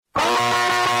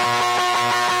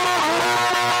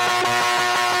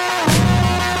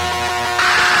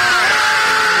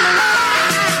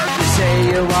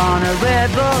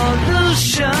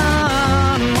revolution.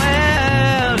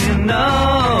 Well, you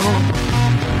know,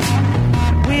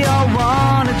 we all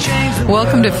want to change the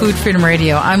Welcome world. to Food Freedom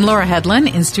Radio. I'm Laura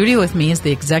Hedlund. In studio with me is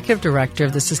the Executive Director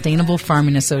of the Sustainable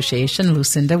Farming Association,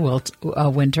 Lucinda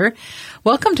Winter.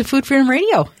 Welcome to Food Freedom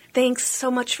Radio. Thanks so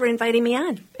much for inviting me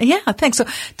on. Yeah, thanks. So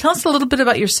tell us a little bit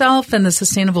about yourself and the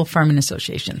Sustainable Farming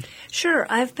Association. Sure.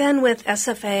 I've been with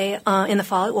SFA in the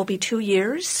fall. It will be 2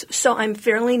 years. So I'm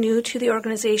fairly new to the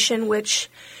organization, which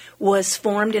was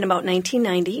formed in about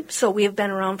 1990. So we have been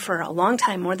around for a long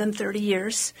time, more than 30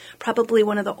 years. Probably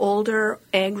one of the older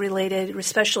ag-related,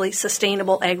 especially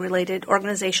sustainable ag-related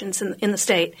organizations in the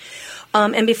state.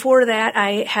 And before that,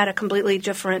 I had a completely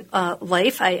different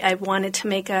life. I wanted to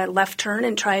make a left turn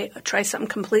and try something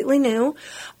completely new.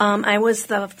 I was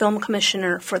the film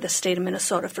commissioner for the state of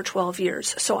Minnesota for 12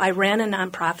 years. So I ran a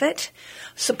nonprofit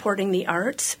supporting the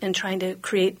arts and trying to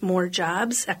create more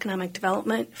jobs, economic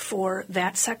development for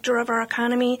that sector of our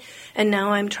economy. And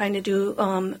now I'm trying to do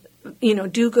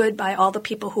good by all the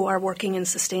people who are working in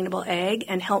sustainable ag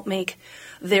and help make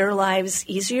their lives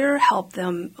easier, help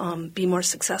them be more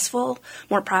successful,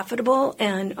 more profitable,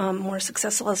 and more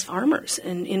successful as farmers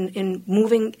in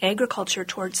moving agriculture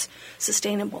towards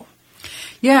sustainable.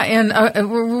 Yeah, and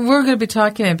we're going to be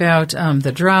talking about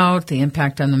the drought, the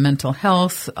impact on the mental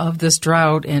health of this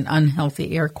drought and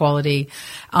unhealthy air quality,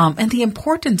 and the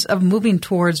importance of moving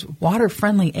towards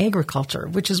water-friendly agriculture,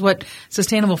 which is what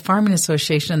Sustainable Farming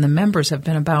Association and the members have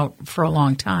been about for a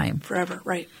long time. Forever,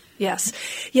 right. Yes.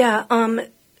 Yeah,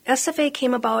 SFA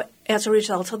came about as a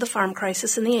result of the farm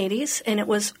crisis in the 80s, and it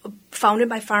was founded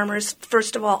by farmers,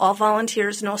 first of all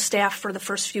volunteers, no staff for the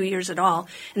first few years at all,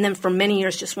 and then for many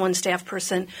years just one staff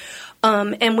person.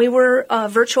 And we were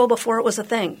virtual before it was a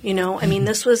thing, you know. I mean,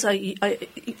 this was a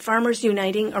farmers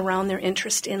uniting around their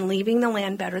interest in leaving the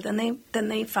land better than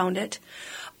they found it,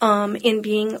 in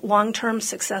being long-term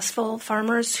successful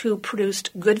farmers who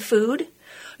produced good food,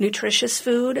 nutritious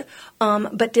food,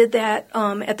 but did that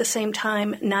at the same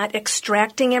time not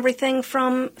extracting everything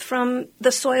from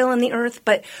the soil and the earth,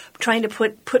 but trying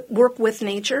to work with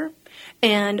nature.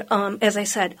 And as I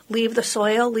said, leave the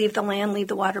soil, leave the land, leave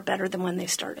the water better than when they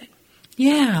started.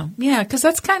 Yeah, because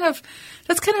that's kind of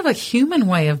a human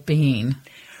way of being.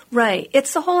 Right.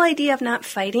 It's the whole idea of not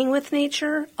fighting with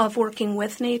nature, of working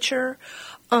with nature.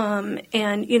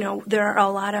 And, you know, there are a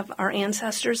lot of our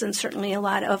ancestors and certainly a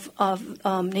lot of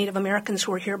Native Americans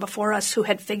who were here before us who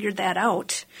had figured that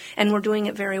out and were doing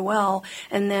it very well.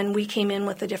 And then we came in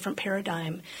with a different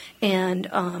paradigm.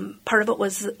 And part of it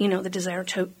was, you know, the desire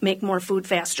to make more food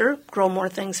faster, grow more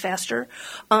things faster.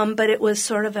 But it was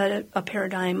sort of a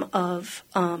paradigm of,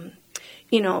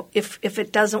 you know, if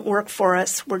it doesn't work for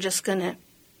us, we're just going to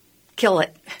kill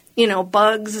it, you know,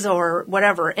 bugs or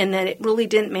whatever, and that it really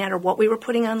didn't matter what we were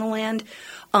putting on the land.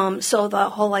 So the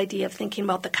whole idea of thinking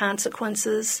about the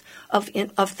consequences of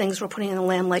things we're putting on the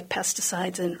land, like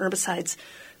pesticides and herbicides,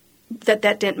 that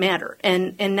didn't matter.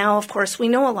 And now, of course, we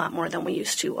know a lot more than we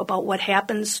used to about what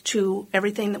happens to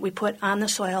everything that we put on the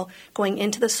soil, going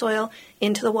into the soil,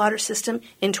 into the water system,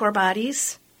 into our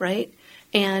bodies, right?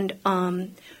 And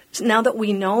so now that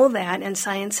we know that, and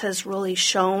science has really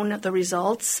shown the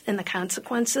results and the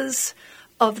consequences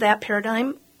of that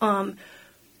paradigm,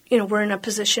 you know, we're in a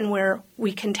position where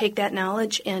we can take that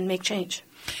knowledge and make change.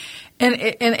 And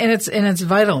it's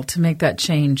vital to make that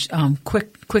change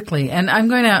quickly. And I'm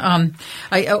going to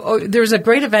there's a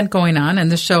great event going on,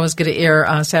 and this show is going to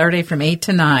air Saturday from 8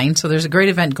 to 9. So there's a great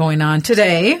event going on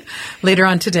today, later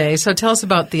on today. So tell us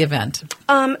about the event.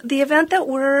 The event that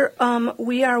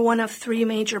we are one of three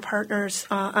major partners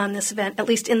on this event, at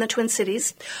least in the Twin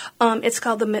Cities. It's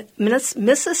called the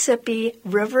Mississippi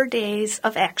River Days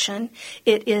of Action.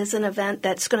 It is an event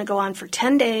that's going to go on for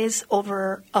 10 days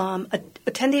over a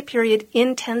 10-day period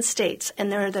in 10 states. And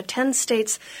there are the 10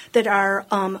 states that are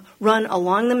run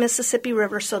along the Mississippi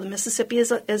River. So the Mississippi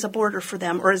is a border for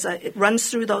them, or it runs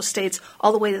through those states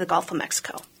all the way to the Gulf of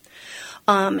Mexico.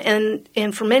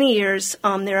 And for many years,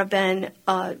 there have been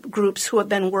groups who have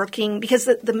been working, because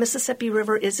the Mississippi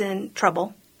River is in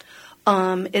trouble.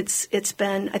 It's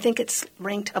been, I think it's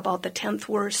ranked about the 10th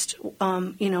worst,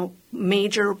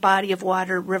 major body of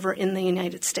water river in the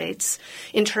United States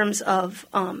in terms of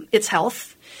its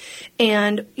health.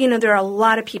 And, you know, there are a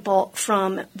lot of people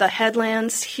from the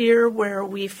headlands here where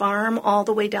we farm all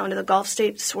the way down to the Gulf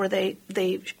states where they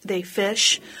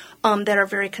fish that are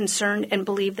very concerned and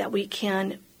believe that we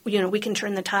can we can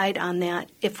turn the tide on that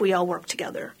if we all work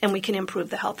together, and we can improve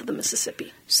the health of the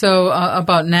Mississippi. So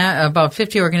about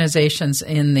 50 organizations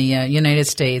in the United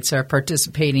States are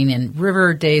participating in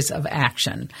River Days of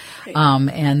Action, Right.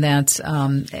 And that's.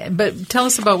 But tell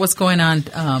us about what's going on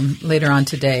later on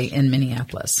today in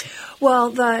Minneapolis.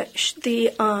 Well, the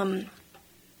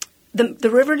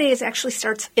River Days actually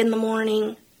starts in the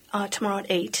morning tomorrow at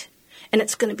 8, and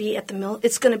it's going to be at the Mill.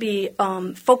 It's going to be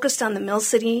focused on the Mill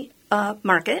City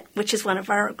Market, which is one of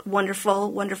our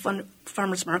wonderful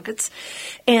farmers markets.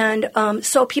 And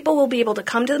so people will be able to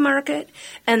come to the market,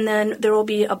 and then there will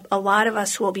be a lot of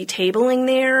us who will be tabling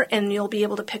there, and you'll be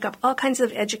able to pick up all kinds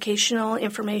of educational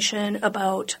information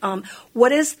about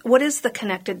what is the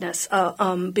connectedness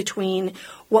between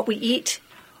what we eat,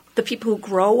 the people who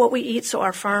grow what we eat, so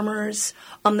our farmers,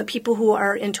 the people who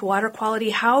are into water quality.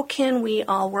 How can we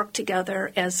all work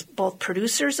together as both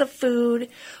producers of food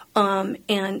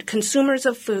and consumers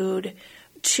of food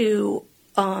to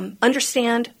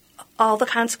understand all the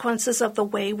consequences of the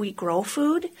way we grow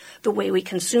food, the way we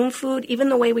consume food, even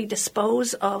the way we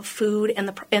dispose of food and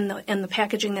the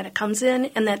packaging that it comes in,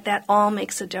 and that all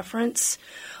makes a difference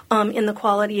in the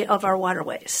quality of our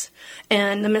waterways.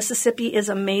 And the Mississippi is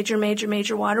a major, major,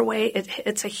 major waterway.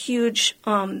 It's a huge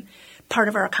part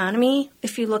of our economy.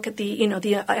 If you look at the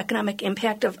economic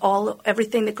impact of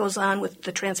everything that goes on with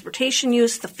the transportation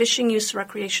use, the fishing use,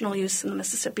 recreational use in the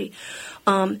Mississippi,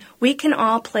 we can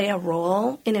all play a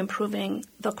role in improving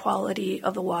the quality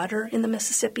of the water in the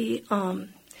Mississippi.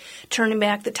 Turning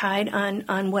back the tide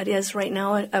on what is right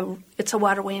now it's a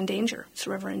waterway in danger. It's a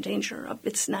river in danger.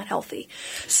 It's not healthy.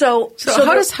 So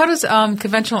how does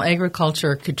conventional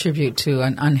agriculture contribute to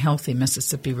an unhealthy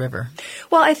Mississippi River?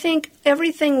 Well, I think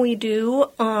everything we do,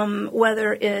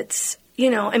 whether it's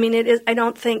it is. I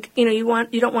don't think you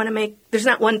don't want to make. There's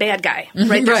not one bad guy,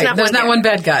 right? There's not one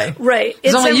bad guy, right?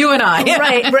 It's only you and I,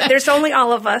 right? There's only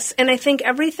all of us, and I think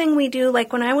everything we do.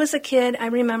 Like when I was a kid, I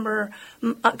remember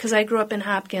because I grew up in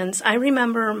Hopkins. I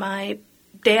remember my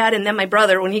dad and then my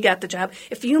brother when he got the job.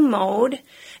 If you mowed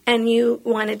and you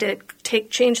wanted to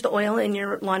change the oil in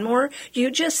your lawnmower, you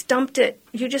just dumped it.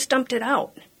 You just dumped it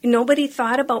out. Nobody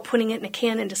thought about putting it in a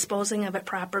can and disposing of it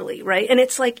properly, right? And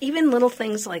it's like even little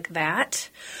things like that.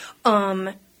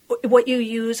 What you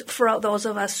use for those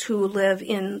of us who live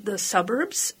in the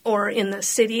suburbs or in the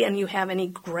city and you have any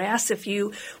grass,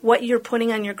 what you're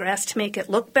putting on your grass to make it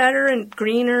look better and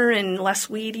greener and less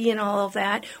weedy and all of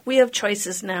that, we have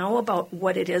choices now about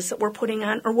what it is that we're putting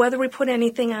on or whether we put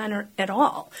anything on at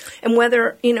all. And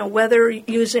whether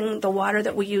using the water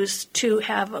that we use to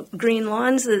have green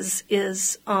lawns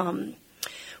is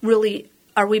really,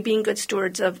 are we being good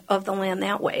stewards of the land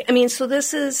that way? I mean, so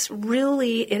this is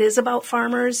really, it is about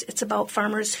farmers. It's about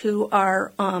farmers who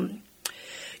are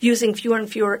using fewer and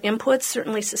fewer inputs.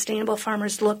 Certainly sustainable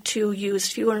farmers look to use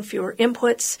fewer and fewer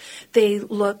inputs. They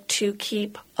look to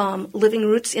keep living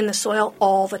roots in the soil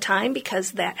all the time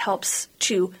because that helps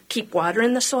to keep water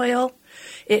in the soil.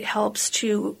 It helps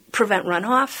to prevent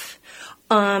runoff.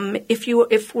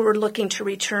 If we're looking to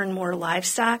return more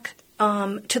livestock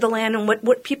to the land, and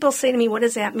what people say to me, what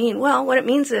does that mean? Well, what it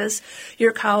means is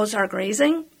your cows are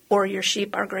grazing or your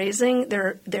sheep are grazing.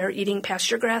 They're eating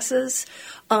pasture grasses.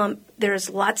 There's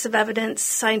lots of evidence,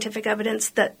 scientific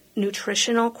evidence, that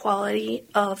nutritional quality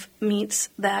of meats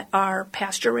that are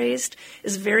pasture raised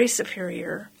is very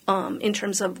superior in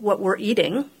terms of what we're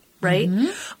eating. Right?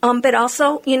 Mm-hmm. But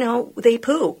also, they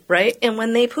poo, right? And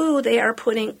when they poo, they are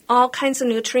putting all kinds of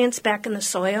nutrients back in the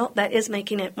soil that is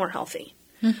making it more healthy.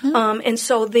 Mm-hmm. And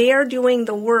so they are doing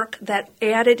the work that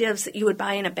additives that you would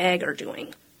buy in a bag are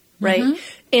doing, right? Mm-hmm.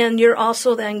 And you're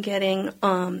also then getting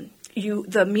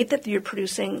the meat that you're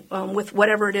producing with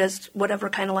whatever it is, whatever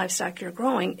kind of livestock you're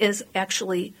growing is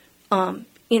actually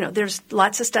there's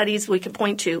lots of studies we can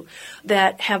point to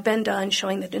that have been done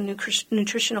showing that the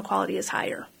nutritional quality is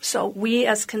higher. So we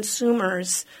as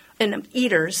consumers and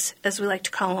eaters, as we like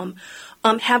to call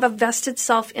them, have a vested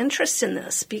self-interest in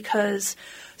this because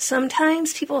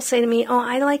sometimes people say to me,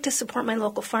 I like to support my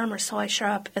local farmer, so I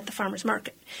shop at the farmer's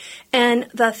market. And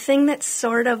the thing that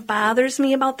sort of bothers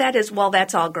me about that is, well,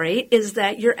 that's all great, is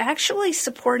that you're actually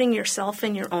supporting yourself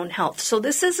and your own health. So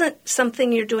this isn't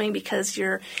something you're doing because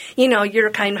you're a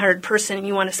kind-hearted person and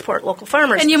you want to support local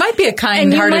farmers. And you might be a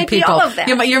kind-hearted people. Be all of that.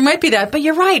 You might be that, but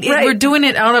you're right. We're doing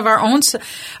it out of our own.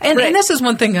 And this is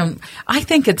one thing. I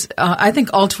think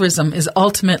altruism is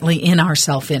ultimately in our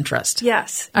self-interest.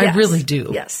 Yes, I really do.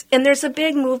 Yes, and there's a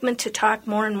big movement to talk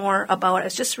more and more about. I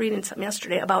was just reading something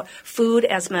yesterday about food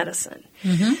as medicine.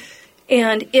 Mm-hmm.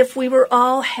 And if we were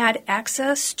all had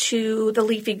access to the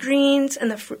leafy greens and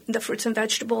the fruits and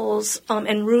vegetables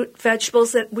and root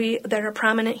vegetables that are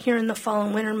prominent here in the fall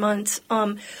and winter months,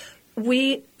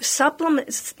 we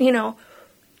supplement,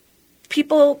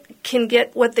 people can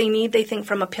get what they need, they think,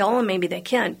 from a pill, and maybe they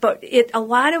can. But a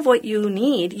lot of what you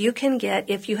need, you can get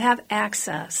if you have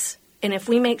access. And if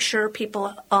we make sure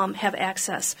people have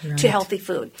access to healthy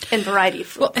food and variety of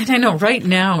food. Well, and I know right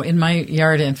now in my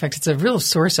yard, in fact, it's a real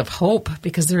source of hope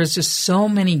because there is just so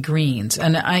many greens.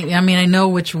 And I know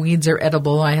which weeds are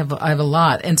edible. I have a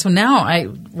lot. And so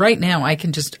now right now I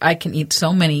can eat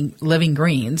so many living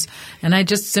greens, and I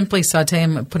just simply saute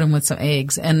them, put them with some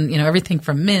eggs, and everything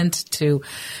from mint to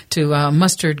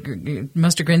mustard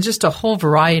greens, just a whole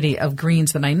variety of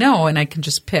greens that I know, and I can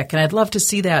just pick. And I'd love to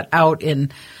see that out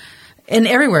in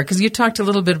everywhere, because you talked a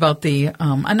little bit about the,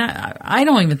 and I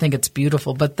don't even think it's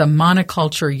beautiful, but the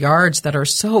monoculture yards that are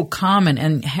so common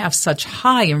and have such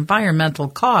high environmental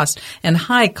cost and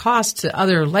high cost to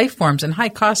other life forms and high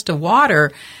cost to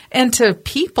water and to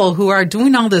people who are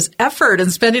doing all this effort and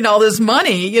spending all this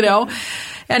money,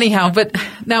 Anyhow, but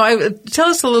now tell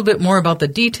us a little bit more about the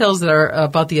details that are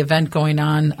about the event going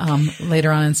on later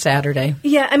on Saturday.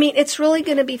 Yeah, it's really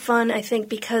going to be fun, I think,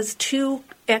 because two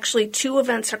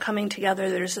events are coming together.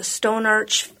 There's a Stone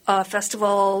Arch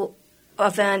Festival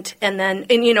event, and then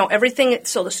everything.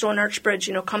 So the Stone Arch Bridge,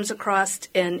 comes across,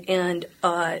 and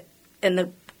the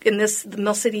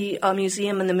Mill City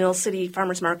Museum and the Mill City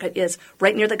Farmers Market is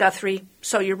right near the Guthrie,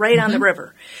 so you're right on the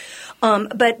river.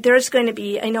 But there's going to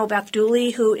be, I know Beth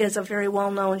Dooley, who is a very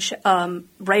well-known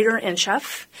writer and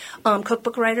chef,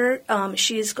 cookbook writer.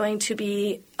 She's going to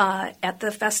be at the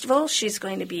festival. She's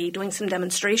going to be doing some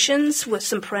demonstrations with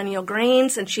some perennial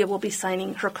grains, and she will be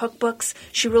signing her cookbooks.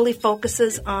 She really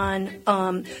focuses on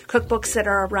cookbooks that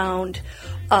are around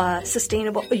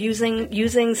sustainable,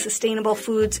 using sustainable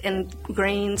foods and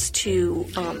grains to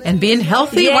and being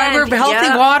healthy. Why we're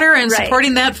healthy water and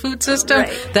supporting that food system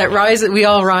that we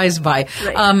all rise by.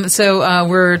 Right. So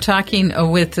we're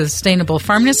talking with the Sustainable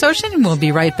Farming Association, and we'll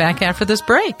be right back after this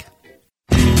break.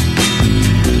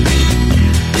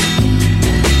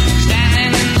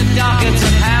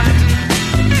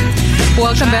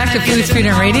 Welcome back to Food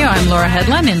Freedom Radio. I'm Laura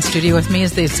Headland. In studio with me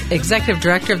is the Executive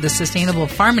Director of the Sustainable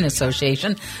Farming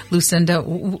Association, Lucinda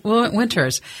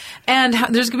Winters. And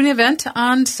there's going to be an event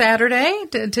on Saturday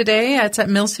today. It's at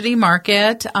Mill City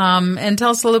Market. And tell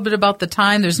us a little bit about the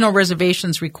time. There's no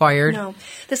reservations required. No.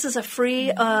 This is a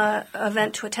free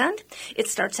event to attend. It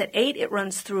starts at 8. It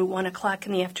runs through 1 o'clock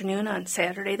in the afternoon on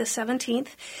Saturday the 17th.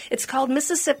 It's called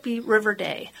Mississippi River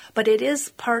Day, but it is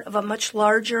part of a much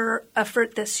larger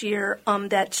effort this year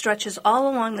that stretches all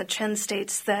along the 10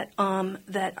 states that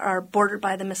are bordered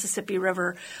by the Mississippi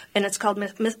River, and it's called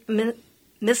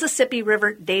Mississippi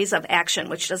River Days of Action,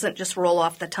 which doesn't just roll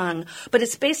off the tongue, but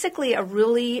it's basically a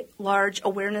really large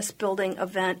awareness-building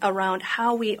event around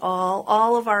how we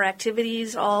all of our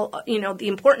activities, the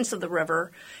importance of the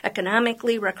river,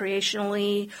 economically,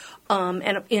 recreationally,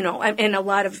 and a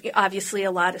lot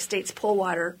of states pull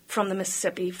water from the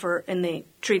Mississippi and they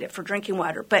treat it for drinking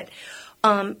water, but.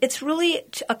 It's really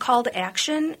a call to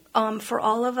action for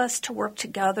all of us to work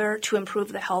together to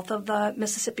improve the health of the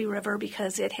Mississippi River,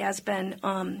 because it has been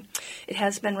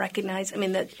recognized,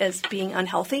 as being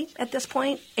unhealthy at this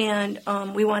point, and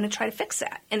we want to try to fix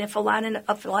that. And if a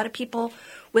lot of people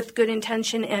with good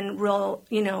intention and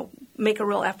make a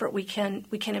real effort, we can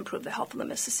improve the health of the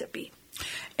Mississippi.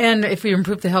 And if we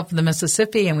improve the health of the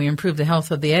Mississippi and we improve the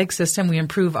health of the ag system, we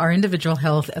improve our individual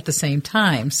health at the same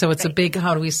time. So it's a big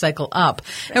how do we cycle up.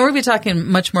 Right. And we're going to be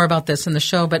talking much more about this in the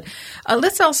show. But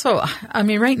let's also,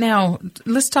 right now,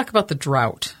 let's talk about the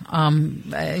drought.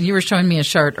 You were showing me a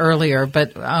chart earlier,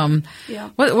 but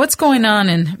what's going on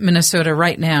in Minnesota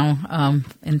right now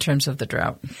in terms of the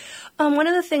drought? One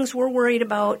of the things we're worried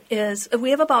about is we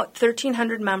have about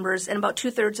 1,300 members, and about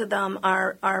two-thirds of them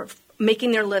are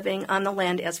making their living on the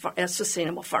land as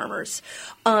sustainable farmers.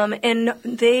 And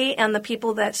they and the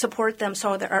people that support them,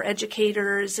 so that our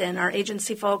educators and our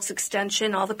agency folks,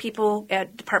 Extension, all the people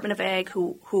at Department of Ag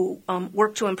who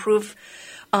work to improve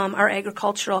our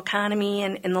agricultural economy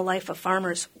and the life of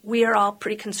farmers, we are all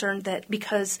pretty concerned that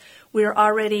because we are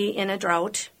already in a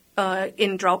drought,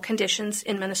 in drought conditions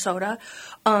in Minnesota.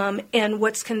 And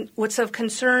what's of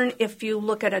concern if you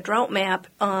look at a drought map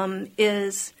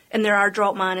is, and there are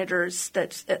drought monitors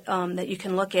that you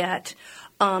can look at.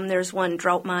 There's one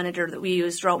drought monitor that we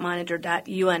use,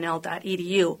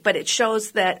 droughtmonitor.unl.edu, but it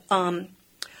shows that a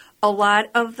lot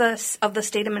of the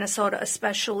state of Minnesota,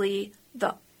 especially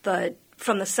the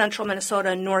from the central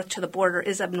Minnesota north to the border,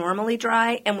 is abnormally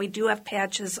dry, and we do have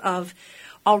patches of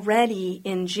already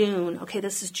in June, okay,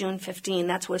 this is June 15,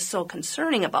 that's what's so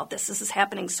concerning about this. This is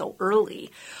happening so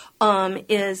early.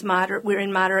 Is moderate. We're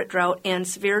in moderate drought and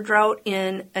severe drought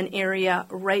in an area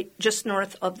right just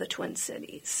north of the Twin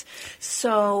Cities.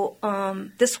 So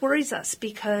this worries us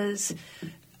because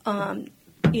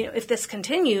if this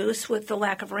continues with the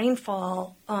lack of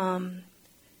rainfall,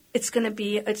 it's going to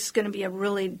be a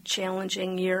really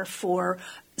challenging year for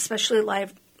especially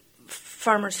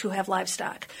farmers who have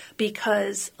livestock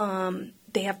because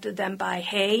they have to then buy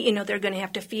hay. They're going to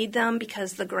have to feed them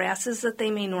because the grasses that they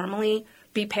may normally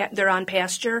they're on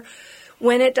pasture.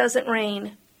 When it doesn't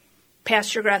rain,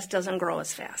 pasture grass doesn't grow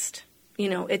as fast.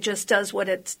 It just does what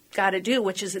it's got to do,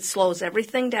 which is it slows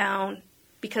everything down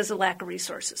because of lack of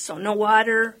resources. So no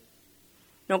water,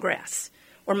 no grass,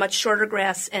 or much shorter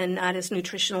grass and not as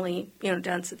nutritionally,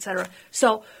 dense, et cetera.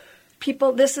 So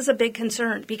this is a big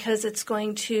concern because it's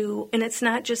going to, and it's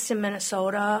not just in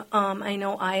Minnesota. I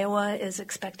know Iowa is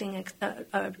expecting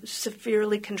a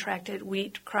severely contracted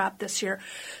wheat crop this year.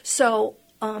 So,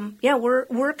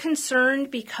 we're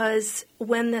concerned because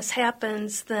when this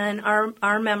happens, then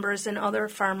our members and other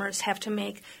farmers have to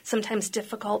make sometimes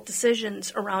difficult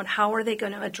decisions around how are they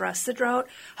going to address the drought,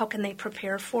 how can they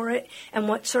prepare for it, and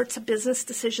what sorts of business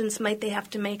decisions might they have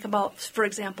to make about, for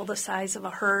example, the size of a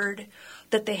herd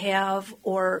that they have,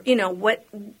 or what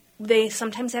they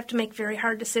sometimes have to make very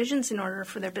hard decisions in order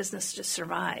for their business to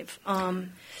survive.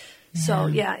 So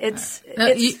it's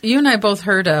you and I both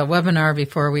heard a webinar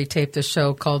before we taped the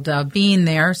show called "Being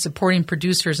There: Supporting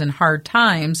Producers in Hard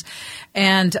Times,"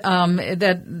 and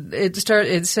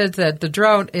it said that the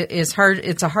drought is hard.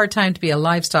 It's a hard time to be a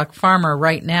livestock farmer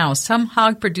right now. Some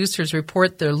hog producers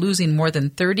report they're losing more than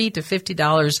 $30 to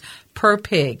 $50 per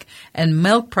pig, and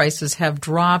milk prices have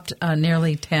dropped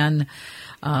nearly 10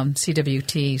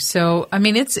 CWT. So,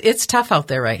 it's tough out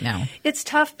there right now. It's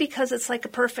tough because it's like a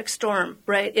perfect storm,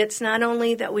 right? It's not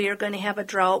only that we are going to have a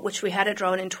drought, which we had a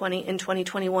drought in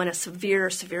 2021, a severe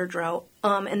drought,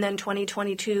 and then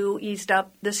 2022 eased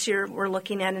up. This year we're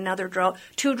looking at another drought.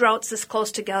 2 droughts this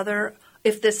close together.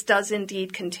 If this does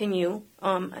indeed continue,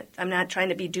 I'm not trying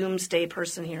to be doomsday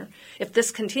person here. If this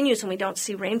continues and we don't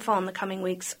see rainfall in the coming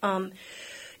weeks,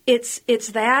 it's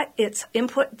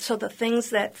input. So the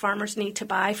things that farmers need to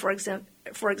buy, for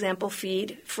example,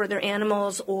 feed for their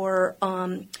animals or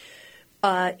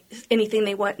anything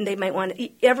they might want to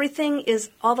eat. Everything is,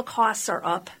 all the costs are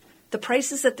up. The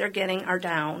prices that they're getting are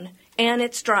down, and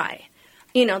it's dry.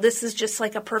 This is just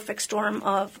like a perfect storm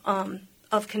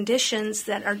of conditions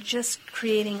that are just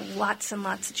creating lots and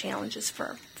lots of challenges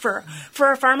for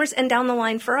our farmers and down the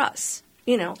line for us.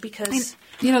 Because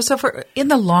so for in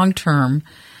the long term,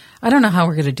 I don't know how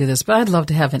we're going to do this, but I'd love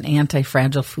to have an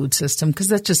anti-fragile food system because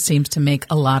that just seems to make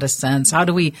a lot of sense. How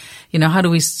do we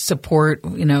support,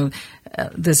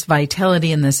 this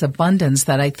vitality and this abundance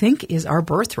that I think is our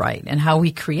birthright, and how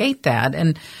we create that?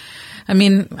 And I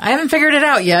haven't figured it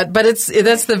out yet, but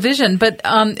that's the vision. But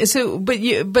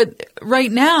but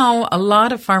right now, a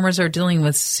lot of farmers are dealing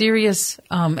with serious.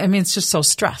 It's just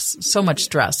so much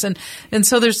stress, and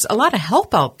so there's a lot of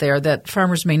help out there that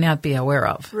farmers may not be aware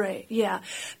of. Right. Yeah,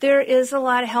 there is a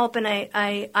lot of help, and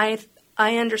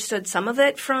I understood some of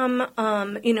it from,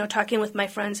 talking with my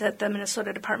friends at the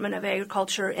Minnesota Department of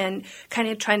Agriculture and kind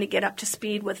of trying to get up to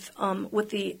speed with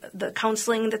the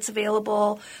counseling that's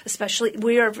available. Especially,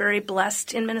 we are very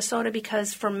blessed in Minnesota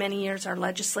because for many years our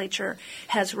legislature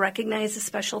has recognized the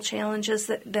special challenges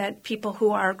that people who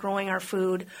are growing our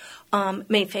food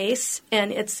may face,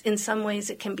 and it's in some ways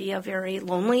it can be a very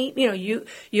lonely.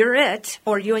 You're it,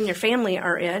 or you and your family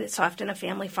are it. It's often a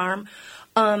family farm.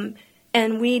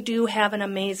 And we do have an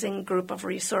amazing group of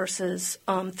resources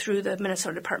through the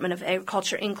Minnesota Department of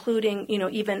Agriculture, including,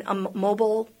 even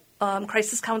mobile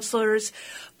crisis counselors,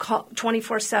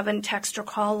 24/7 text or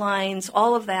call lines,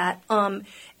 all of that.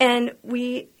 And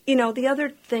we, the other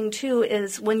thing too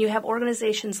is when you have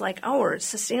organizations like ours,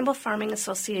 Sustainable Farming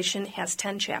Association has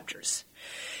 10 chapters.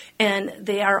 And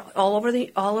they are all over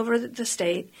the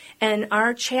state. And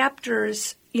our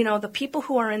chapters, the people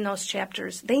who are in those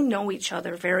chapters, they know each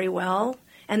other very well,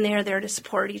 and they're there to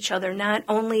support each other, not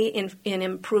only in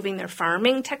improving their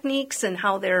farming techniques and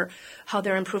how they're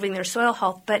improving their soil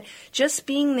health, but just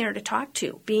being there to talk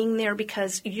to, being there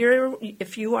because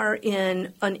if you are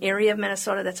in an area of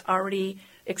Minnesota that's already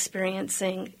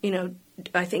experiencing,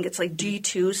 I think it's like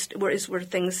D2 where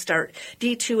things start.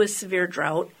 D2 is severe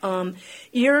drought.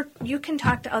 You can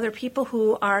talk to other people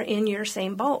who are in your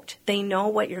same boat. They know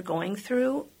what you're going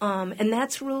through, and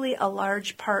that's really a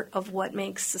large part of what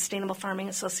makes Sustainable Farming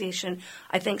Association,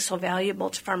 I think, so valuable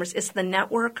to farmers. It's the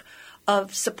network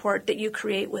of support that you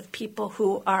create with people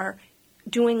who are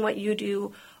doing what you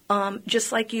do,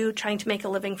 just like you, trying to make a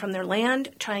living from their land,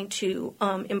 trying to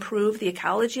improve the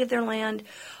ecology of their land,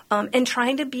 and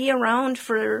trying to be around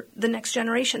for the next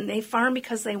generation. They farm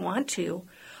because they want to,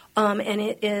 and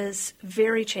it is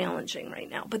very challenging right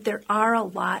now. But there are a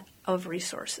lot of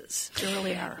resources. There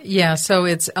really are. Yeah, so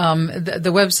it's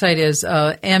the website is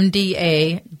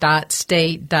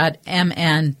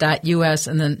mda.state.mn.us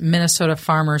and then Minnesota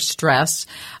Farmer Stress.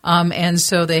 And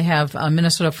so they have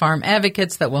Minnesota Farm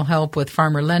Advocates that will help with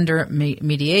farmer-lender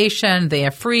mediation. They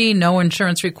have free, no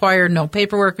insurance required, no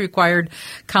paperwork required,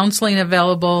 counseling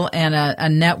available, and a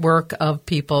network of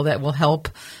people that will help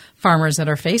farmers that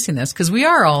are facing this, because we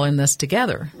are all in this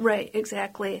together. Right,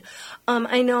 exactly.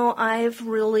 I know I've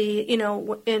really,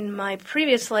 in my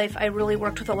previous life, I really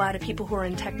worked with a lot of people who are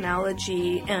in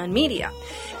technology and media,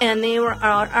 and they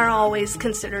are always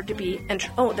considered to be,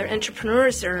 they're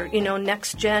entrepreneurs, or,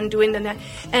 next gen, doing the next.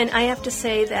 And I have to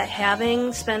say that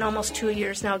having spent almost 2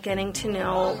 years now getting to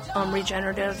know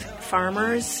regenerative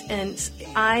farmers, and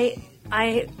I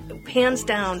hands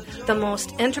down, the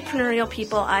most entrepreneurial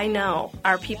people I know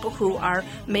are people who are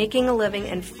making a living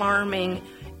and farming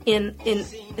in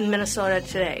Minnesota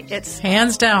today. It's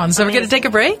hands down. So we're going to take a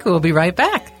break. We'll be right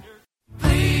back.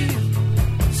 Please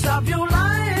stop your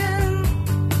lying.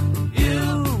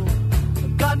 You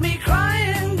got me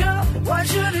crying, girl. Why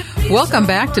should it be? Welcome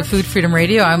back to Food Freedom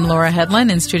Radio. I'm Laura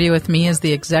Hedlund. In studio with me is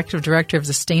the Executive Director of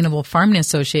Sustainable Farming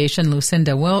Association,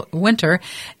 Lucinda Winter.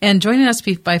 And joining us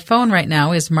by phone right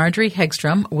now is Marjorie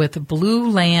Hegstrom with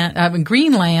Green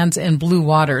Lands and Blue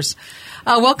Waters.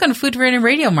 Welcome to Food Freedom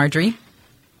Radio, Marjorie.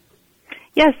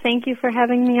 Yes, thank you for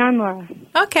having me on, Laura.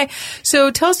 Okay.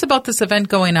 So tell us about this event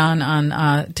going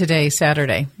on today,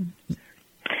 Saturday.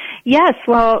 Yes,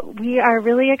 well, we are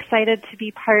really excited to be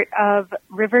part of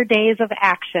River Days of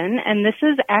Action, and this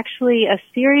is actually a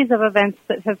series of events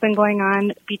that have been going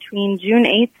on between June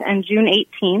 8th and June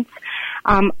 18th,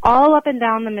 all up and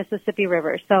down the Mississippi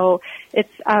River. So it's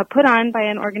put on by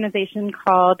an organization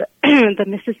called the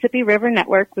Mississippi River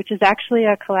Network, which is actually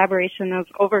a collaboration of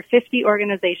over 50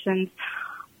 organizations,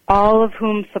 all of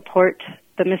whom support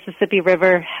the Mississippi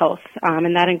River health,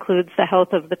 and that includes the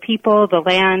health of the people, the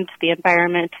land, the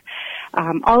environment,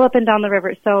 all up and down the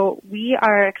river. So we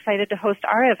are excited to host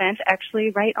our event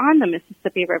actually right on the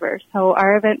Mississippi River. So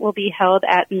our event will be held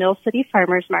at Mill City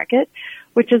Farmers Market,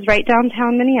 which is right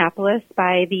downtown Minneapolis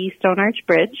by the Stone Arch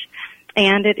Bridge,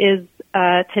 and it is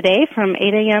today from 8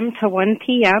 a.m. to 1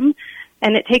 p.m.,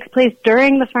 and it takes place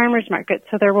during the farmers market.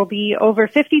 So there will be over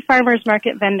 50 farmers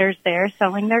market vendors there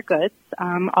selling their goods,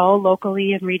 all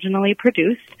locally and regionally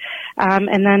produced.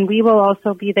 And then we will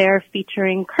also be there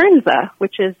featuring kernza,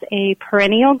 which is a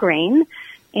perennial grain,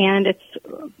 and it's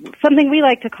something we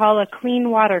like to call a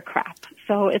clean water crop.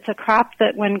 So it's a crop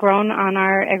that when grown on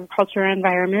our agriculture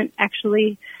environment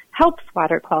actually helps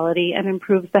water quality and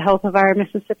improves the health of our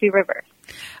Mississippi River.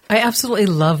 I absolutely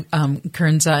love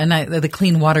kernza and the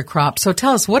clean water crop. So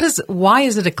tell us, why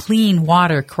is it a clean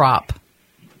water crop?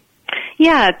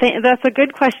 Yeah, that's a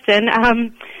good question.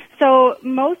 So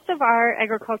most of our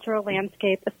agricultural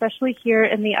landscape, especially here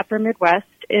in the upper Midwest,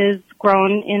 is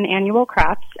grown in annual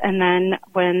crops. And then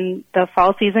when the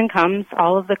fall season comes,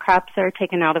 all of the crops are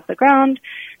taken out of the ground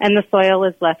and the soil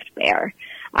is left bare.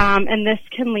 And this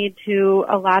can lead to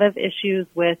a lot of issues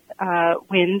with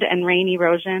wind and rain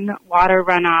erosion, water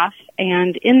runoff,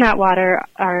 and in that water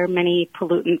are many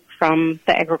pollutants from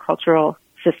the agricultural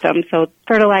system. So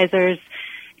fertilizers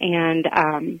and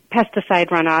pesticide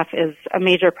runoff is a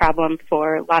major problem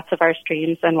for lots of our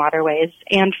streams and waterways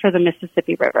and for the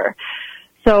Mississippi River.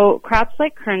 So crops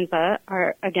like kernza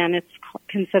are, again, it's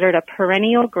considered a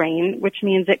perennial grain, which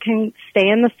means it can stay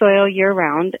in the soil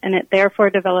year-round, and it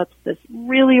therefore develops this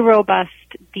really robust,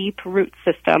 deep root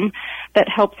system that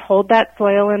helps hold that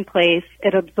soil in place.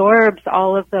 It absorbs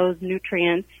all of those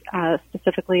nutrients,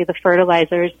 specifically the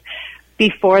fertilizers,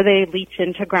 before they leach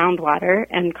into groundwater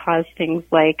and cause things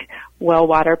like well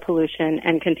water pollution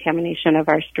and contamination of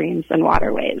our streams and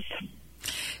waterways.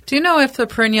 Do you know if the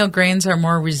perennial grains are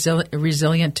more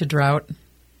resilient to drought?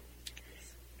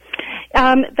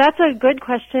 That's a good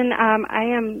question.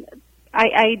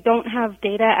 I don't have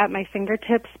data at my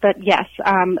fingertips, but yes,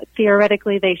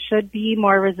 theoretically they should be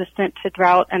more resistant to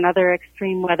drought and other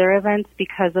extreme weather events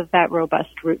because of that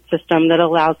robust root system that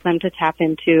allows them to tap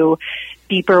into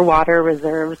deeper water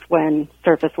reserves when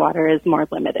surface water is more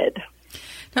limited.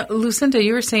 Now, Lucinda,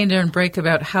 you were saying during break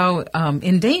about how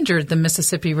endangered the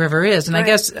Mississippi River is, and right.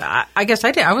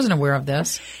 I wasn't aware of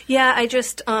this. Yeah, I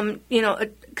just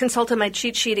consulted my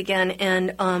cheat sheet again,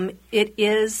 and it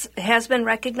has been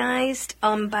recognized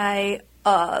by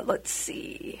let's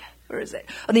see. where is it?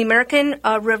 The American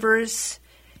Rivers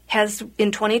has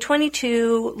in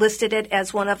 2022 listed it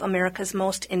as one of America's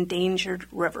most endangered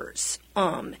rivers.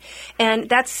 And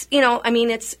that's,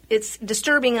 it's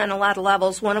disturbing on a lot of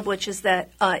levels, one of which is that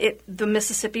the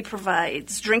Mississippi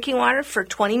provides drinking water for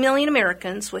 20 million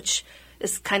Americans, which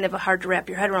is kind of hard to wrap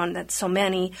your head around. That's so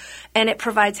many. And it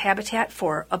provides habitat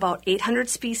for about 800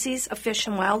 species of fish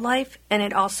and wildlife. And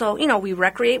it also, we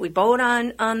recreate, we boat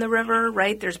on the river,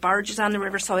 right? There's barges on the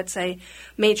river, so it's a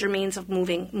major means of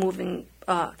moving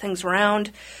things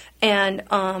around. And,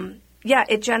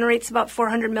 it generates about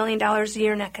 $400 million a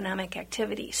year in economic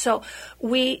activity. So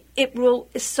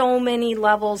so many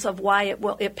levels of why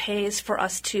it pays for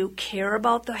us to care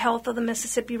about the health of the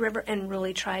Mississippi River and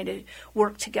really try to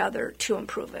work together to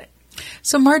improve it.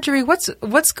 So, Marjorie,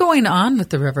 what's going on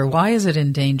with the river? Why is it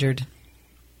endangered?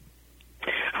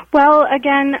 Well,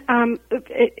 again,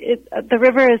 the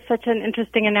river is such an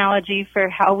interesting analogy for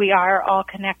how we are all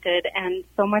connected, and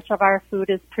so much of our food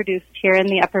is produced here in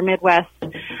the upper Midwest,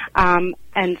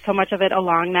 and so much of it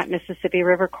along that Mississippi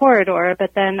River corridor.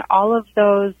 But then all of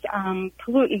those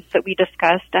pollutants that we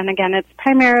discussed, and again, it's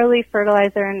primarily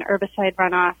fertilizer and herbicide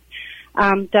runoff,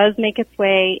 does make its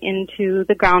way into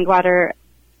the groundwater,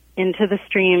 into the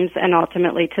streams, and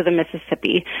ultimately to the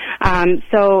Mississippi.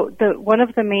 So one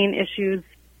of the main issues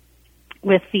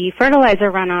with the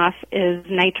fertilizer runoff is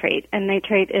nitrate, and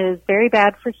nitrate is very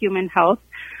bad for human health.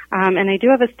 And I do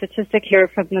have a statistic here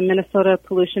from the Minnesota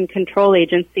Pollution Control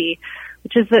Agency,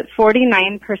 which is that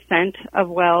 49% of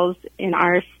wells in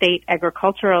our state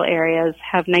agricultural areas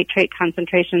have nitrate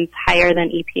concentrations higher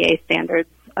than EPA standards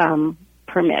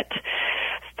permit.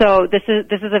 So this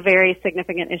is a very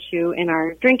significant issue in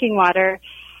our drinking water.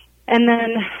 And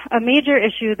then a major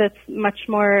issue that's much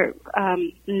more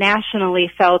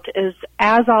nationally felt is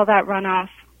as all that runoff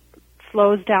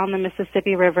flows down the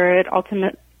Mississippi River, it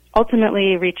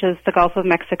ultimately reaches the Gulf of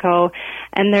Mexico,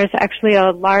 and there's actually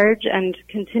a large and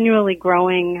continually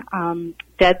growing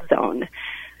dead zone.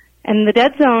 And the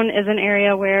dead zone is an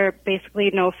area where basically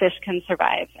no fish can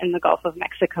survive in the Gulf of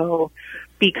Mexico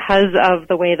because of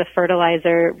the way the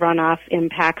fertilizer runoff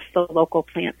impacts the local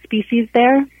plant species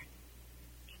there.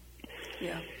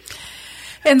 Yeah.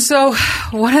 And so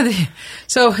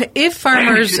if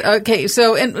farmers, I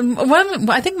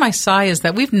think my sigh is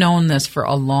that we've known this for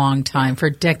a long time,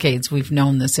 for decades we've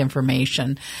known this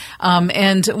information.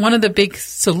 And one of the big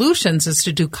solutions is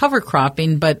to do cover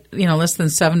cropping, but, less than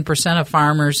 7% of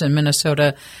farmers in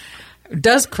Minnesota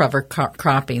does cover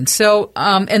cropping. So,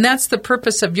 and that's the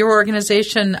purpose of your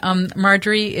organization,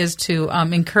 Marjorie, is to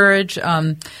encourage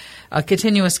a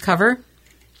continuous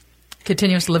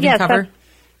living cover?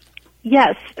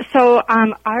 Yes. So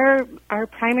our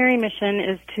primary mission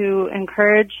is to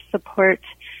encourage, support,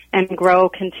 and grow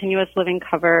continuous living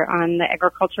cover on the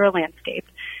agricultural landscape.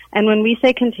 And when we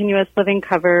say continuous living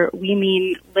cover, we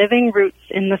mean living roots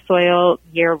in the soil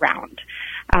year-round.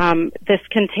 This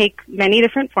can take many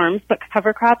different forms, but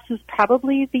cover crops is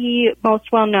probably the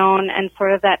most well-known and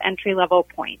sort of that entry-level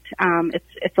point.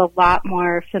 It's a lot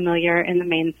more familiar in the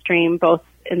mainstream, both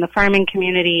in the farming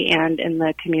community and in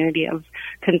the community of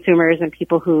consumers and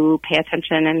people who pay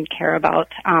attention and care about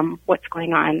what's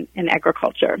going on in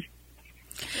agriculture.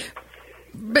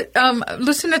 But,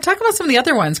 Lucinda, talk about some of the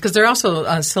other ones, because they're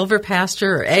also silver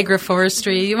pasture or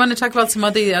agroforestry. You want to talk about some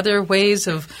of the other ways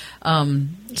of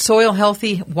soil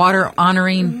healthy, water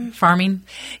honoring farming?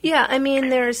 Yeah, I mean,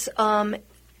 there's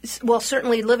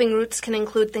certainly living roots can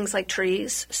include things like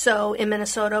trees. So in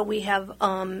Minnesota, we have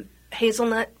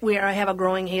hazelnut. I have a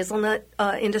growing hazelnut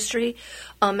industry.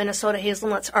 Minnesota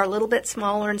hazelnuts are a little bit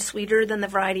smaller and sweeter than the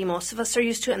variety most of us are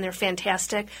used to, and they're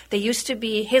fantastic.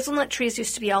 Hazelnut trees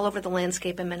used to be all over the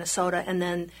landscape in Minnesota, and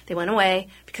then they went away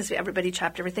because everybody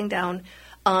chopped everything down.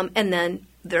 And then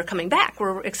they're coming back.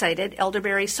 We're excited.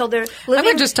 Elderberry. So they're living. I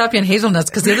would just stop you on hazelnuts,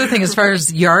 because the other thing, as far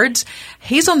as yards,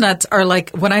 hazelnuts are like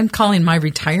what I'm calling my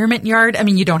retirement yard. I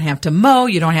mean, you don't have to mow,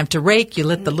 you don't have to rake, you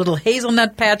let the little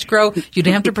hazelnut patch grow. You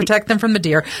don't have to protect them from the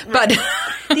deer. But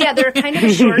yeah, they're kind of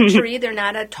a short tree. They're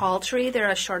not a tall tree. They're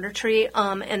a shorter tree.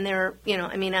 And they're,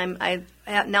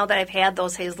 now that I've had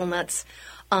those hazelnuts,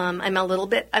 I'm a little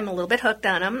bit hooked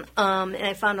on them, and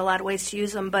I found a lot of ways to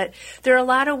use them. But there are a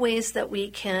lot of ways that we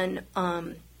can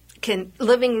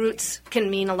living roots can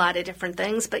mean a lot of different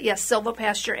things. But yes,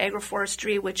 silvopasture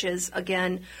agroforestry, which is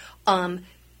again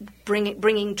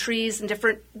bringing trees and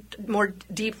different more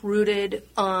deep rooted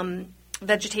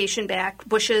vegetation back,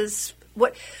 bushes.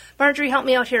 What, Marjorie, help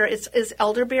me out here. Is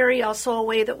elderberry also a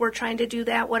way that we're trying to do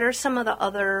that? What are some of the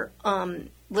other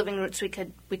living roots we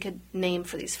could name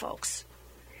for these folks?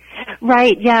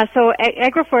 Right, yeah. So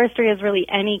agroforestry is really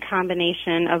any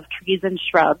combination of trees and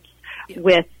shrubs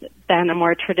with then a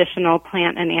more traditional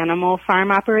plant and animal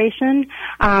farm operation.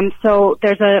 So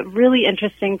there's a really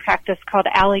interesting practice called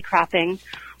alley cropping,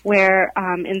 where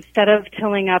instead of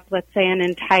tilling up, let's say, an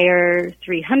entire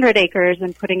 300 acres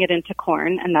and putting it into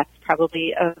corn, and that's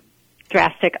probably a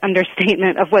drastic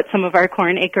understatement of what some of our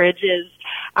corn acreage is,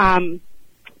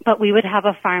 but we would have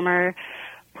a farmer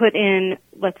put in,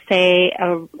 let's say,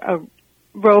 a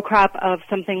row crop of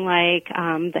something like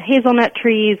the hazelnut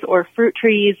trees or fruit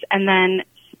trees, and then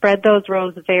spread those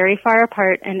rows very far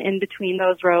apart, and in between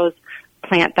those rows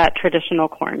plant that traditional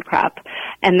corn crop.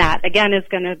 And that, again, is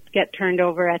going to get turned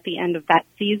over at the end of that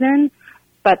season,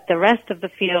 but the rest of the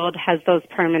field has those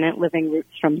permanent living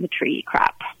roots from the tree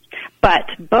crop. But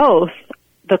both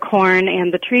the corn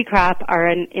and the tree crop are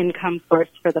an income source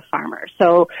for the farmer.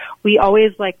 So we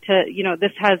always like to,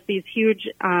 this has these huge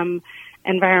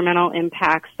environmental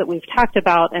impacts that we've talked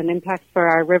about and impacts for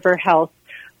our river health,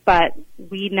 but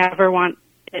we never want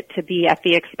it to be at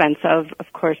the expense of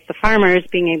course, the farmers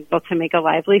being able to make a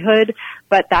livelihood.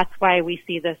 But that's why we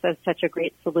see this as such a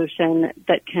great solution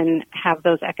that can have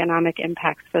those economic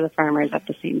impacts for the farmers at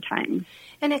the same time.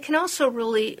 And it can also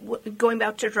really, going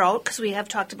back to drought, because we have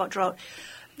talked about drought,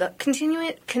 the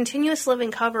continuous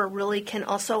living cover really can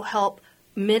also help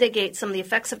mitigate some of the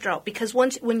effects of drought. Because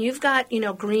when you've got,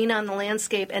 green on the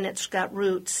landscape and it's got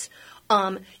roots,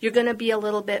 you're going to be a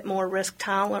little bit more risk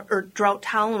tolerant or drought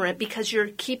tolerant because you're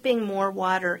keeping more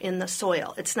water in the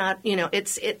soil. It's not,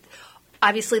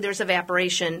 obviously there's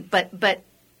evaporation, but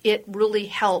it really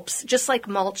helps. Just like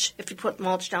mulch, if you put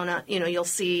mulch down on, you'll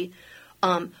see,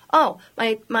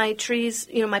 my trees,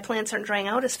 my plants aren't drying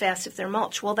out as fast if they're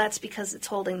mulch. Well, that's because it's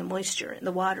holding the moisture and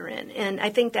the water in. And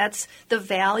I think that's the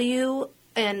value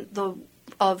and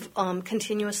of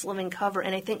continuous living cover,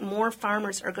 and I think more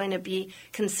farmers are going to be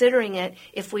considering it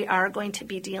if we are going to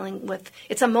be dealing with.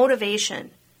 It's a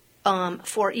motivation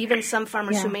for even some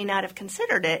farmers who may not have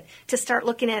considered it to start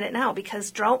looking at it now,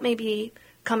 because drought may be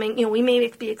coming. We may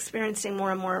be experiencing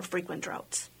more and more frequent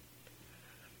droughts.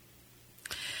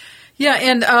 Yeah,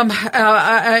 and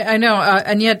I know,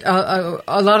 and yet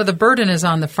a lot of the burden is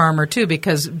on the farmer too,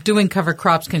 because doing cover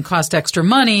crops can cost extra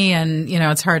money, and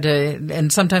it's hard to.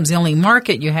 And sometimes the only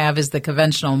market you have is the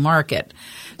conventional market.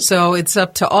 So it's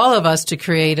up to all of us to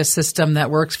create a system that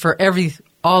works for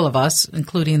all of us,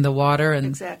 including the water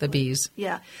and the bees.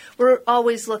 Yeah, we're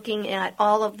always looking at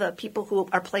all of the people who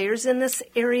are players in this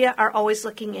area are always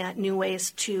looking at new ways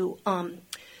to.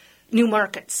 New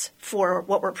markets for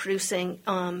what we're producing,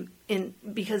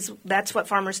 because that's what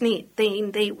farmers need.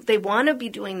 They want to be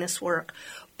doing this work,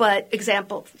 but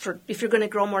example for if you're going to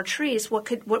grow more trees, what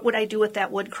would I do with that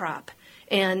wood crop?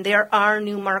 And there are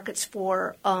new markets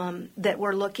for that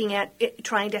we're looking at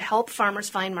trying to help farmers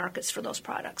find markets for those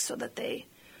products so that they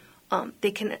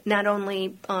can not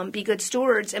only be good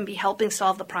stewards and be helping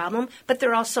solve the problem, but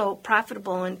they're also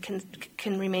profitable and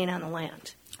can remain on the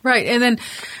land. Right. And then,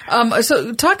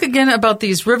 so talk again about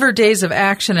these River Days of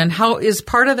Action, and how is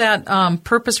part of that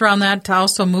purpose around that to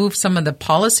also move some of the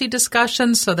policy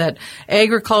discussions so that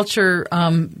agriculture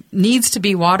needs to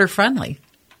be water friendly?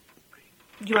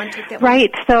 Do you want to take that one?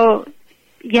 Right. So,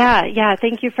 yeah.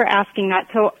 Thank you for asking that.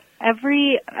 So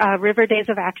every River Days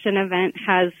of Action event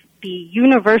has the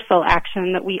universal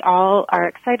action that we all are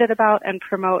excited about and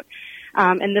promote.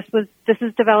 And this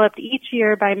is developed each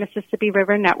year by Mississippi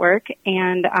River Network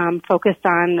and focused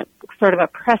on sort of a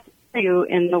press view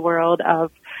in the world of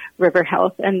river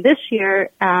health. And this year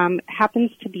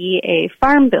happens to be a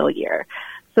Farm Bill year.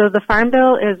 So the Farm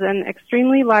Bill is an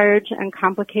extremely large and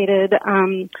complicated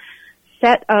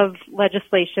set of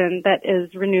legislation that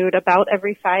is renewed about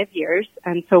every 5 years.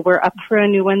 And so we're up for a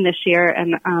new one this year,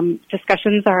 and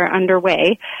discussions are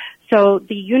underway. So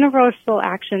the universal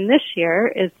action this year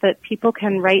is that people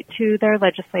can write to their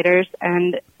legislators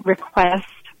and request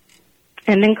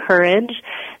and encourage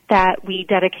that we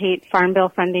dedicate Farm Bill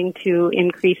funding to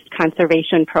increased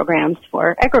conservation programs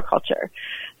for agriculture.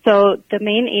 So the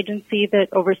main agency that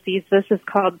oversees this is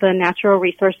called the Natural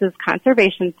Resources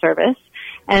Conservation Service.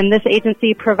 And this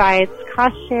agency provides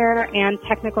cost share and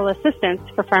technical assistance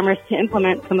for farmers to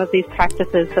implement some of these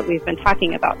practices that we've been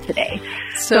talking about today.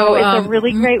 So it's a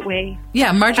really great way.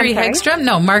 Yeah, Marjorie Hegstrom.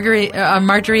 No, Marjorie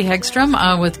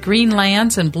Hegstrom with Green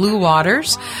Lands and Blue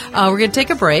Waters. We're going to take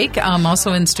a break.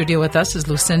 Also in studio with us is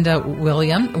Lucinda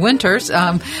Winters,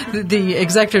 the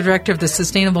Executive Director of the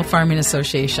Sustainable Farming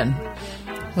Association.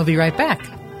 We'll be right back.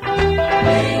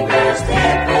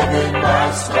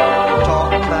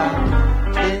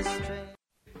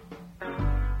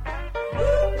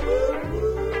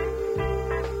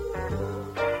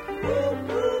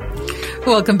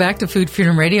 Welcome back to Food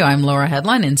Freedom Radio. I'm Laura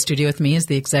Headline. In studio with me is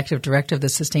the Executive Director of the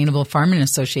Sustainable Farming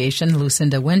Association,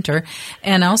 Lucinda Winter.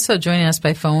 And also joining us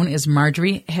by phone is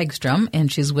Marjorie Hegstrom,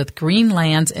 and she's with Green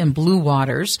Lands and Blue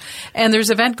Waters. And there's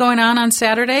an event going on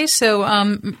Saturday. So,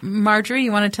 Marjorie,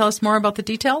 you want to tell us more about the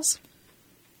details?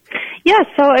 Yes,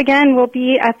 so again, we'll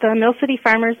be at the Mill City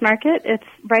Farmers Market. It's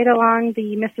right along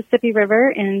the Mississippi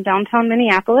River in downtown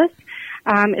Minneapolis.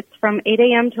 It's from 8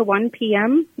 a.m. to 1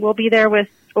 p.m. We'll be there with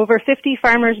over 50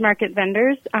 farmers market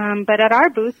vendors, but at our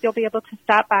booth, you'll be able to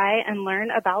stop by and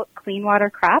learn about clean water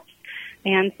crops,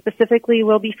 and specifically,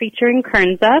 we'll be featuring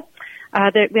Kernza.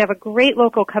 We have a great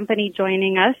local company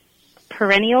joining us,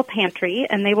 Perennial Pantry,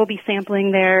 and they will be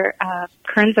sampling their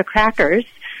Kernza crackers,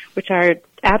 which are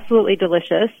absolutely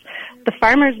delicious. The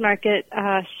farmers market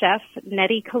chef,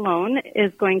 Nettie Cologne,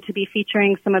 is going to be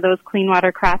featuring some of those clean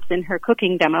water crops in her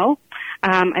cooking demo.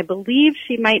 I believe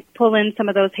she might pull in some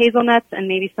of those hazelnuts and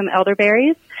maybe some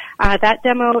elderberries. That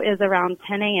demo is around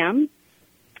 10 a.m.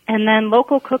 And then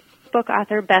local cookbook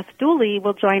author Beth Dooley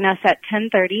will join us at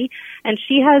 10:30, and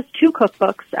she has two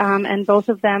cookbooks, and both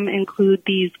of them include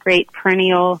these great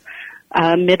perennial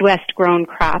Midwest-grown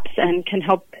crops and can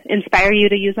help inspire you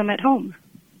to use them at home.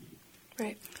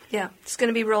 Right. Yeah, it's going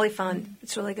to be really fun.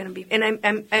 It's really going to be, and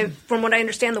I'm from what I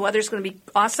understand, the weather's going to be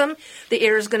awesome. The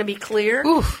air is going to be clear,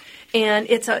 Oof. and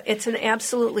it's an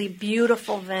absolutely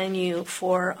beautiful venue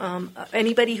for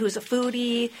anybody who's a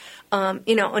foodie,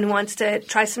 and wants to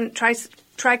try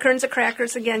Kernza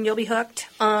crackers again. You'll be hooked,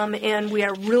 and we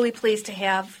are really pleased to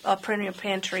have a Perennial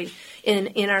Pantry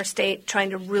in our state, trying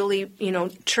to really,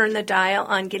 turn the dial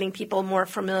on getting people more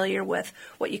familiar with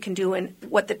what you can do and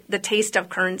what the taste of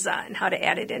Kernza and how to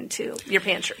add it into your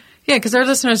pantry. Yeah, because our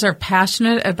listeners are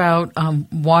passionate about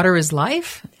water is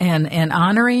life and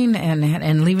honoring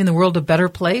and leaving the world a better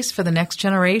place for the next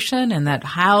generation, and that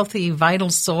healthy, vital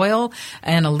soil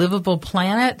and a livable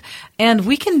planet. And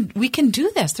we can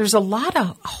do this. There's a lot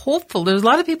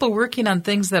of people working on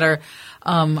things that are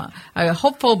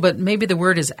hopeful, but maybe the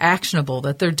word is actionable,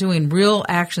 that they're doing real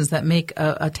actions that make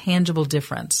a tangible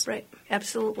difference. Right.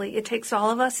 Absolutely. It takes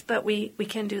all of us, but we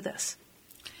can do this.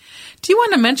 Do you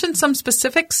want to mention some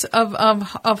specifics of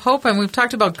hope? And we've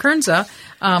talked about Kernza.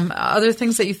 Other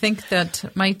things that you think that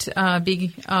might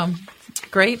be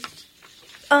great?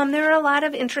 There are a lot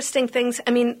of interesting things.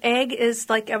 I mean, ag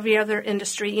is like every other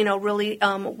industry, really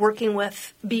working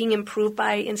with being improved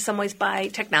in some ways by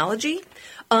technology.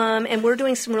 And we're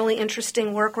doing some really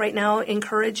interesting work right now,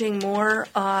 encouraging more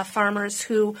farmers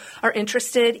who are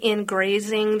interested in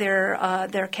grazing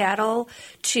their cattle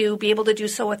to be able to do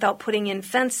so without putting in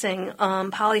fencing,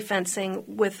 poly fencing,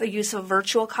 with the use of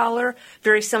virtual collar,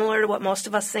 very similar to what most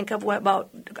of us think of about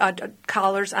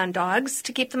collars on dogs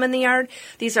to keep them in the yard.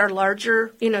 These are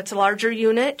larger, it's a larger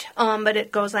unit, but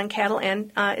it goes on cattle,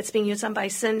 and it's being used on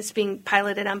bison. It's being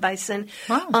piloted on bison.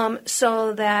 Wow.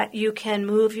 So that you can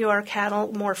move your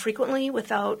cattle more frequently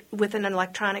with an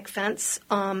electronic fence.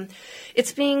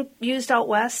 It's being used out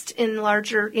west in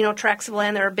larger, tracts of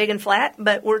land that are big and flat,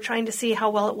 but we're trying to see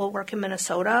how well it will work in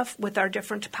Minnesota with our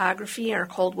different topography, our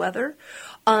cold weather.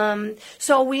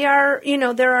 So we are,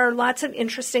 there are lots of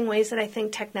interesting ways that I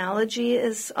think technology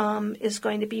is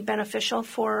going to be beneficial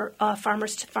for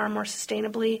farmers to farm more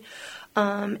sustainably.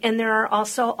 And there are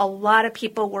also a lot of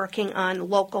people working on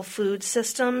local food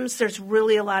systems. There's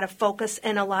really a lot of focus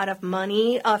and a lot of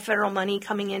money, federal money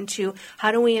coming into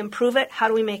how do we improve it? How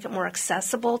do we make it more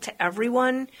accessible to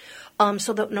everyone?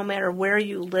 So that no matter where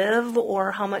you live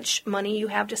or how much money you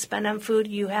have to spend on food,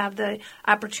 you have the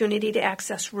opportunity to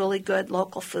access really good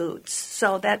local foods.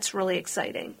 So that's really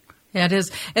exciting. Yeah, it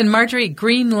is. And Marjorie,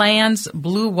 Green Lands,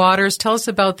 Blue Waters, tell us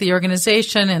about the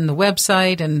organization and the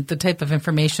website and the type of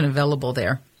information available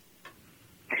there.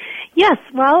 Yes,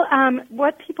 well,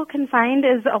 what people can find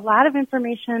is a lot of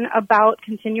information about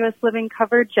continuous living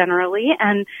cover generally,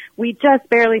 and we just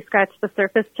barely scratched the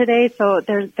surface today, so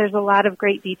there's a lot of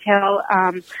great detail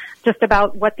just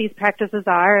about what these practices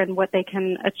are and what they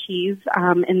can achieve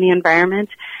in the environment.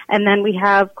 And then we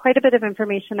have quite a bit of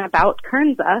information about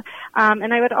Kernza,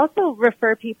 and I would also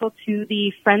refer people to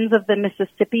the Friends of the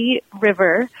Mississippi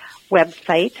River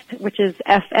website, which is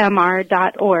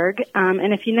fmr.org.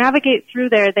 And if you navigate through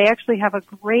there, they actually have a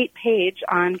great page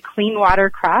on clean water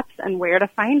crops and where to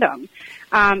find them.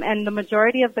 And the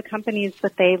majority of the companies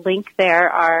that they link there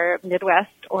are Midwest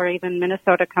or even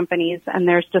Minnesota companies, and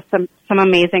there's just some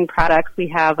amazing products. We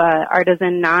have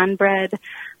Artisan Naan Bread,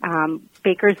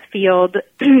 Bakersfield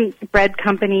bread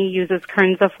company uses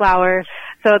Kernza flour.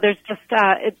 So there's just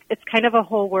it's kind of a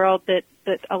whole world that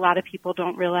a lot of people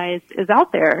don't realize is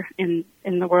out there in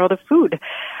the world of food.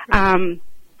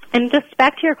 And just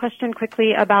back to your question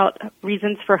quickly about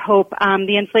reasons for hope.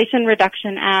 The Inflation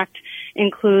Reduction Act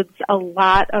includes a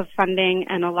lot of funding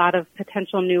and a lot of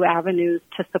potential new avenues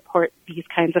to support these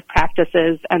kinds of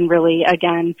practices and really,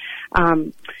 again,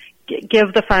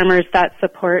 give the farmers that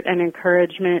support and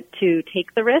encouragement to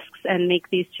take the risks and make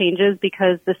these changes,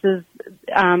 because this is,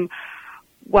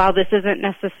 while this isn't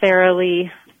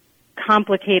necessarily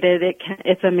complicated,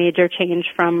 it's a major change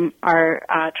from our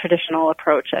traditional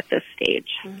approach at this stage.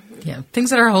 Yeah,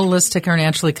 things that are holistic are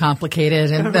naturally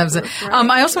complicated. And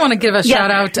I also want to give a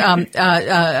shout out.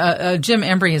 Jim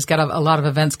Embry has got a lot of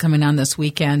events coming on this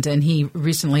weekend, and he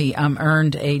recently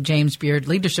earned a James Beard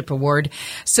Leadership Award.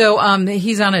 So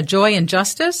he's on a Joy and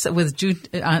Justice with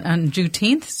on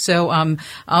Juneteenth. So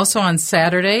also on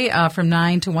Saturday from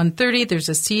 9 to 1:30, there's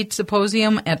a seed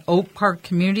symposium at Oak Park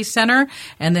Community Center,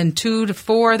 and then 2 to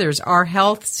 4, there's Our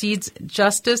Health Seeds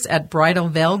Justice at Bridal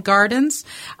Veil Gardens.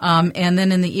 And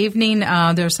then in the evening,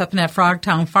 there's something at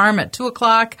Frogtown Farm at 2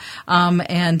 o'clock.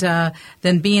 And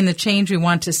then Being the Change We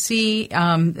Want to See,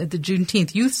 the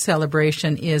Juneteenth Youth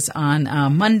Celebration is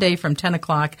on Monday from 10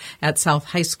 o'clock at South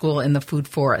High School in the Food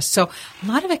Forest. So a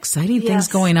lot of exciting things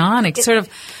going on. It sort of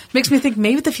makes me think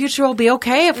maybe the future will be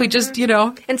okay if we just,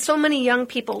 And so many young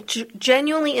people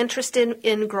genuinely interested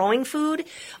in growing food,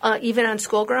 even on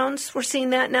school grounds. We're seeing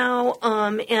that now,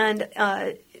 and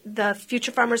the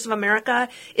Future Farmers of America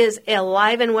is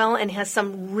alive and well and has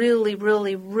some really,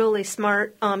 really, really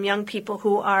smart young people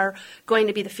who are going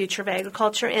to be the future of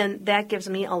agriculture, and that gives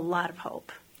me a lot of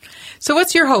hope. So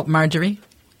what's your hope, Marjorie?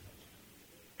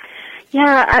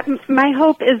 Yeah, my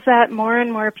hope is that more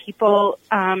and more people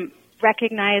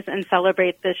recognize and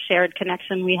celebrate this shared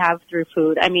connection we have through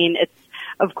food. I mean,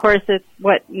 of course, it's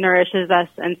what nourishes us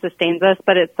and sustains us,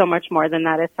 but it's so much more than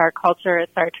that. It's our culture,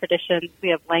 it's our traditions. We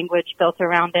have language built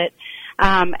around it.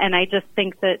 And I just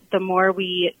think that the more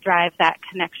we drive that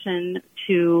connection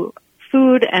to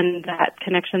food and that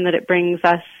connection that it brings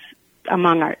us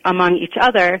among each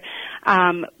other,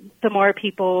 the more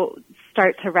people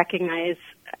start to recognize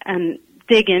and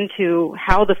dig into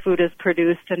how the food is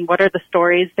produced and what are the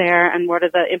stories there and what are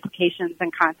the implications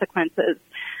and consequences.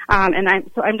 And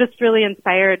I'm just really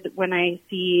inspired when I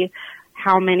see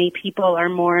how many people are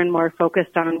more and more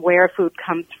focused on where food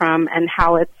comes from and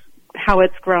how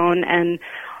it's grown, and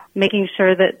making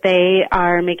sure that they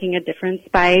are making a difference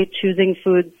by choosing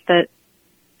foods that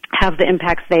have the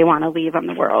impacts they want to leave on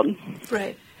the world.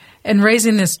 Right. And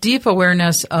raising this deep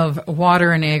awareness of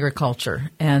water and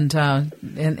agriculture, and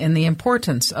the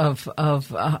importance of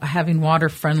having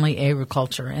water-friendly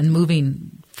agriculture, and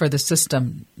moving for the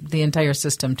system, the entire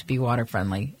system, to be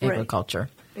water-friendly agriculture.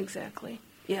 Right. Exactly.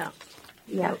 Yeah.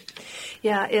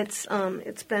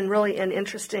 It's been really an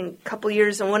interesting couple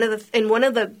years, and one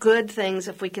of the good things,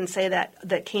 if we can say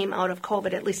that came out of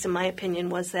COVID, at least in my opinion,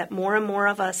 was that more and more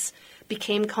of us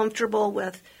became comfortable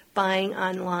with buying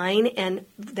online, and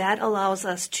that allows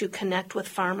us to connect with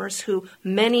farmers who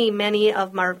many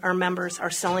of our members are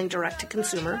selling direct to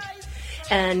consumer,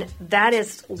 and that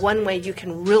is one way you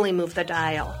can really move the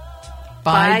dial.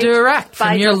 Buy direct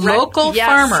from your local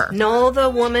farmer. Know the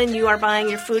woman you are buying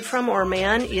your food from, or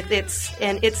man.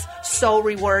 It's so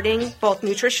rewarding, both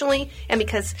nutritionally and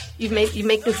because you make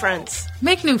new friends.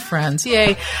 Make new friends,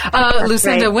 yay!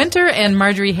 Lucinda Winter and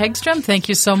Marjorie Hegstrom, thank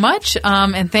you so much,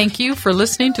 and thank you for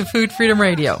listening to Food Freedom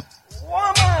Radio.